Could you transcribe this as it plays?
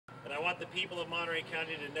want the people of Monterey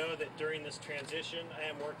County to know that during this transition, I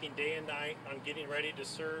am working day and night on getting ready to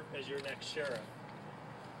serve as your next sheriff.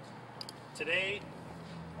 Today,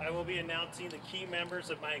 I will be announcing the key members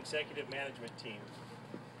of my executive management team.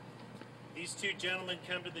 These two gentlemen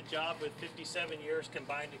come to the job with 57 years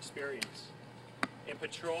combined experience in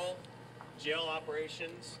patrol, jail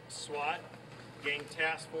operations, SWAT, gang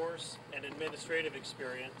task force, and administrative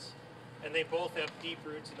experience, and they both have deep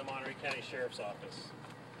roots in the Monterey County Sheriff's Office.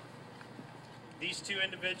 These two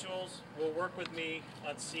individuals will work with me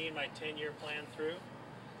on seeing my 10-year plan through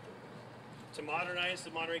to modernize the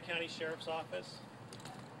Monterey County Sheriff's Office.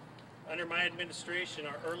 Under my administration,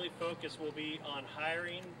 our early focus will be on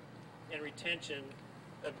hiring and retention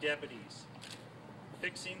of deputies,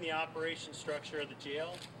 fixing the operation structure of the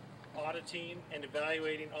jail, auditing and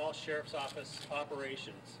evaluating all Sheriff's Office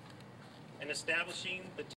operations, and establishing the